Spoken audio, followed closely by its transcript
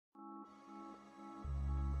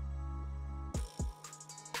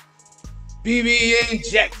BBN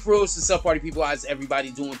Jack Frost. What's up, party people? How's everybody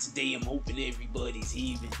doing today? I'm hoping everybody's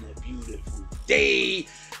having a beautiful day.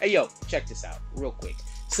 Hey, yo, check this out real quick.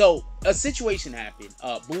 So, a situation happened.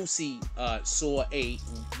 Boosie saw a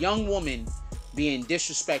young woman being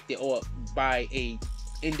disrespected or by a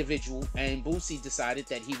individual, and Boosie decided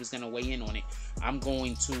that he was going to weigh in on it. I'm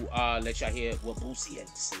going to let y'all hear what Boosie had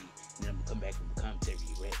to say, and then I'm going to come back with the commentary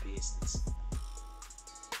of rap business.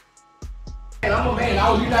 I'm a man.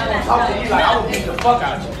 You're not gonna talk to me like I will beat the fuck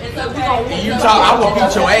out of you. It's okay. You talk, I will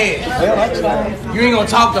beat your ass. You ain't gonna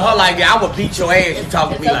talk to her like that. I will beat your ass. You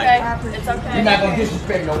talk to me like that. It's okay. You're not gonna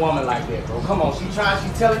disrespect no woman like that, bro. Come on, she's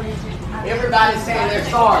telling you. Everybody's saying they're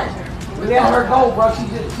sorry. Let her go, bro.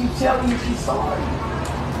 She's telling you she's sorry.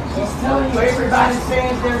 She's telling you everybody's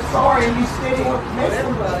saying they're sorry, and you still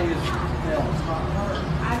messing with her.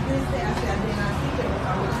 I did say I did not see it.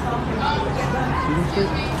 I was talking to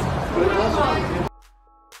you.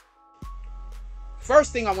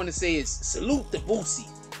 First thing I want to say is salute to Boosie.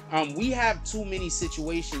 We have too many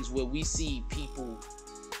situations where we see people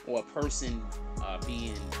or a person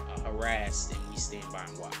being harassed and we stand by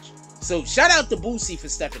and watch. So shout out to Boosie for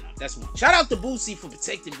stepping up. That's one. Shout out to Boosie for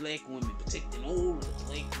protecting black women, protecting all of the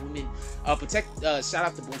black women. Shout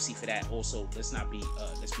out to Boosie for that. Also, let's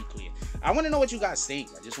be clear. I want to know what you guys think.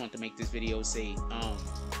 I just want to make this video say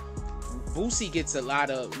Boosie gets a lot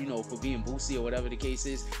of, for being Boosie or whatever the case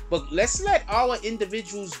is. But let's let our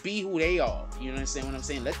individuals be who they are. You understand what I'm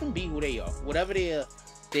saying? Let them be who they are. Whatever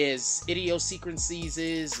there's idiosyncrasies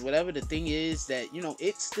is, whatever the thing is that,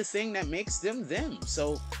 it's the thing that makes them them.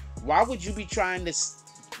 So why would you be trying to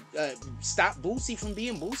stop Boosie from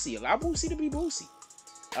being Boosie? Allow Boosie to be Boosie.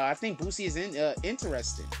 I think Boosie is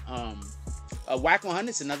interesting. Whack 100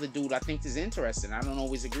 is another dude I think is interesting. I don't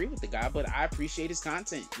always agree with the guy, but I appreciate his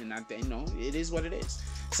content, and it is what it is.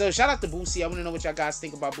 So shout out to Boosie. I want to know what y'all guys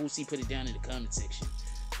think about Boosie. Put it down in the comment section.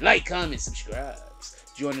 Like, comment, subscribe,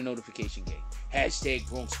 join the notification gang. Hashtag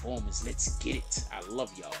Bronx Bombers. Let's get it. I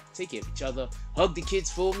love y'all. Take care of each other. Hug the kids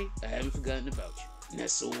for me. I haven't forgotten about you. And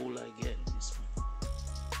that's all I get in this one.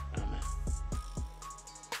 I'm out.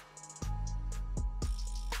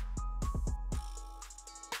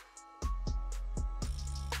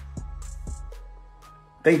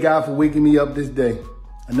 Thank God for waking me up this day.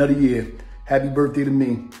 Another year. Happy birthday to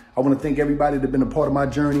me. I want to thank everybody that's been a part of my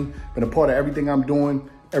journey, been a part of everything I'm doing,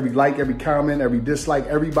 every like, every comment, every dislike,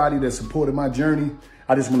 everybody that supported my journey.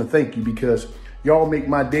 I just want to thank you because y'all make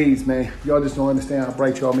my days, man. Y'all just don't understand how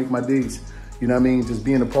bright y'all make my days. You know what I mean? Just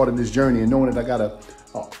being a part of this journey and knowing that I got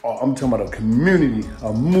I'm talking about a community,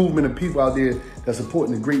 a movement of people out there that's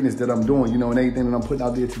supporting the greatness that I'm doing, and everything that I'm putting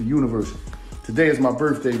out there to the universe. Today is my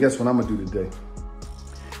birthday. Guess what I'm going to do today?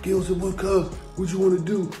 Gil said, what you want to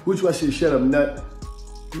do? Which I said, shut up, nut.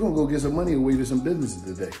 You're going to go get some money away to some businesses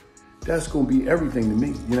today. That's going to be everything to me.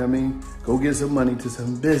 You know what I mean? Go get some money to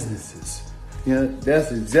some businesses.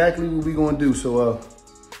 That's exactly what we're going to do. So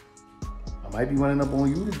I might be running up on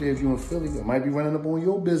you today if you're in Philly. I might be running up on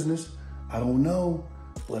your business. I don't know.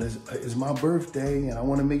 But it's my birthday, and I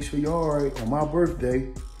want to make sure you're all right. On my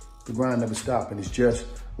birthday, the grind never stops, and it's just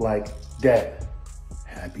like that.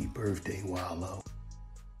 Happy birthday, Wallow.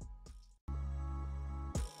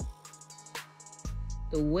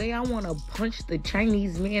 The way I want to punch the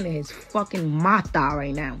Chinese man in his fucking mata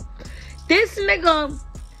right now. This nigga,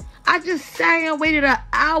 I just sat here and waited an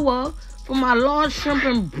hour for my large shrimp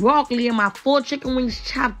and broccoli and my 4 chicken wings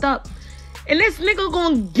chopped up. And this nigga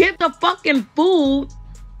gonna give the fucking food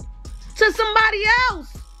to somebody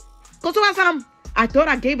else. Go to I thought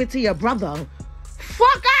I gave it to your brother.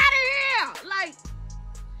 Fuck out of here! Like,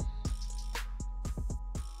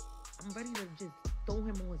 I'm ready to just throw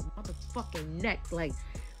him on his motherfucking neck. Like,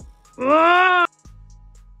 ugh!